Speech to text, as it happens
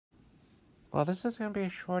Well, this is going to be a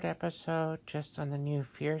short episode just on the new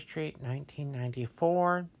Fear Street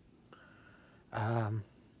 1994.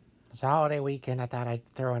 It's a holiday weekend. I thought I'd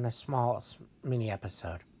throw in a small mini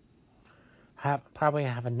episode. Probably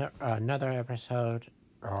have another episode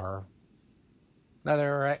or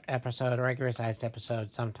another episode, a regular sized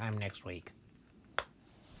episode sometime next week.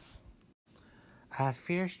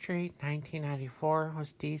 Fear Street 1994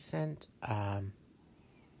 was decent.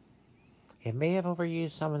 It may have overused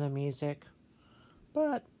some of the music,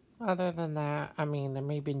 but other than that, I mean, there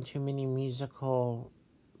may have been too many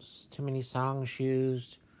songs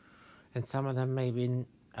used, and some of them may be,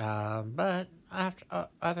 but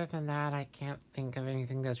other than that, I can't think of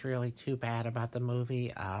anything that's really too bad about the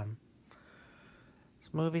movie.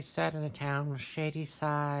 This movie's set in a town with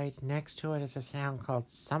Shadyside. Next to it is a town called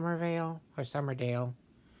Summerdale.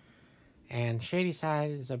 And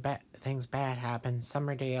Shadyside is things bad happen.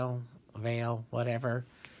 Summerdale, Vale, whatever.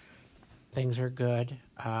 Things are good.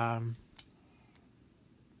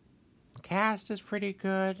 Cast is pretty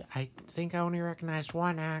good. I think I only recognized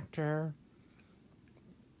one actor.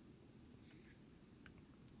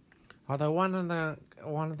 Although one of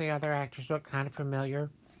the other actors looked kind of familiar.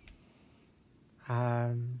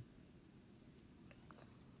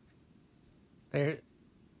 There's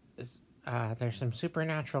some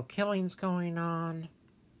supernatural killings going on.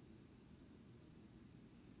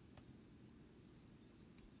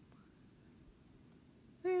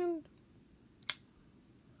 And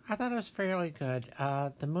I thought it was fairly good.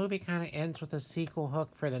 The movie kind of ends with a sequel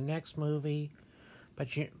hook for the next movie,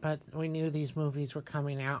 but we knew these movies were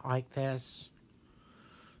coming out like this,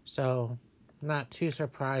 so not too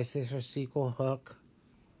surprised there's a sequel hook.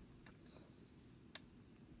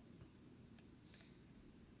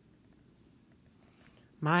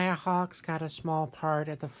 Maya Hawke's got a small part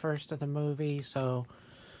at the first of the movie, so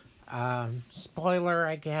spoiler,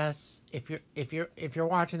 I guess. If you're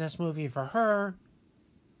watching this movie for her,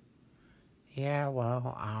 yeah,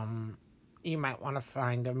 well, you might want to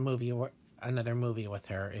find another movie with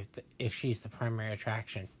her if she's the primary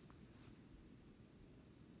attraction.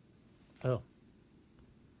 Oh,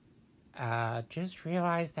 just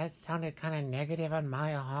realized that sounded kind of negative on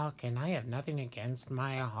Maya Hawke, and I have nothing against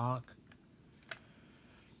Maya Hawke.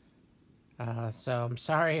 So I'm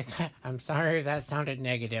sorry if that sounded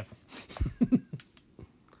negative.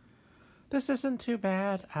 This isn't too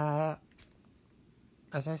bad.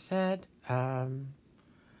 As I said,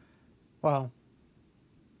 well,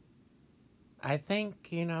 I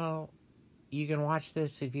think, you can watch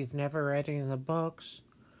this if you've never read any of the books.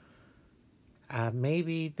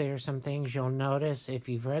 Maybe there's some things you'll notice if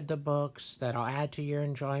you've read the books that'll add to your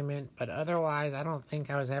enjoyment, but otherwise, I don't think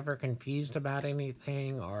I was ever confused about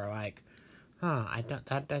anything or like,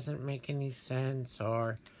 that doesn't make any sense,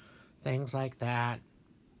 or things like that.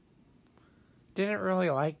 Didn't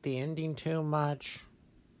really like the ending too much.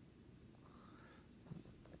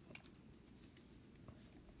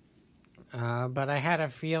 But I had a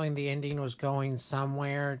feeling the ending was going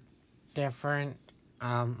somewhere different.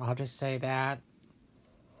 I'll just say that.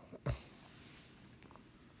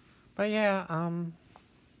 But yeah,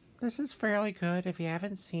 this is fairly good if you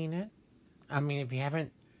haven't seen it. I mean, if you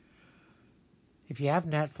have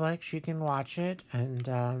Netflix, you can watch it, and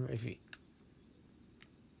if you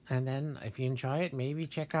enjoy it, maybe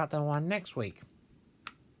check out the one next week.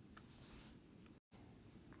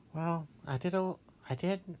 Well, I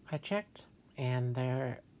checked, and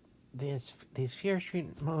these Fear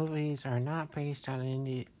Street movies are not based on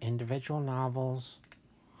any individual novels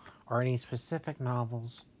or any specific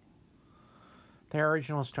novels. They're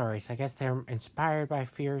original stories. I guess they're inspired by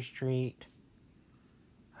Fear Street.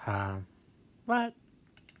 But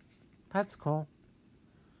that's cool.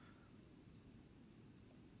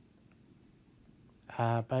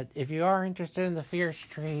 But if you are interested in the Fear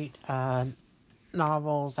Street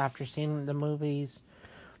novels after seeing the movies,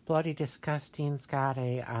 Bloody Disgusting, I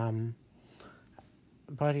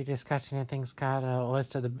think's got a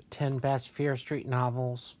list of the 10 best Fear Street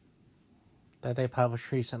novels that they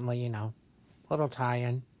published recently, little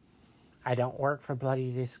tie-in. I don't work for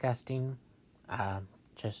Bloody Disgusting.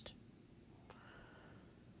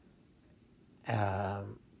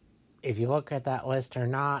 If you look at that list or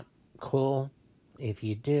not, cool. If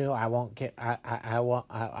you do, I won't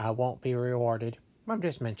be rewarded. I'm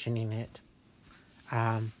just mentioning it.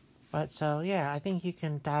 But so, yeah, I think you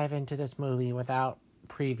can dive into this movie without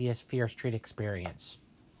previous Fear Street experience.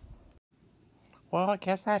 Well, I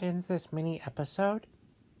guess that ends this mini episode.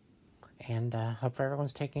 And hope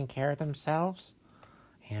everyone's taking care of themselves.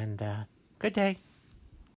 And good day.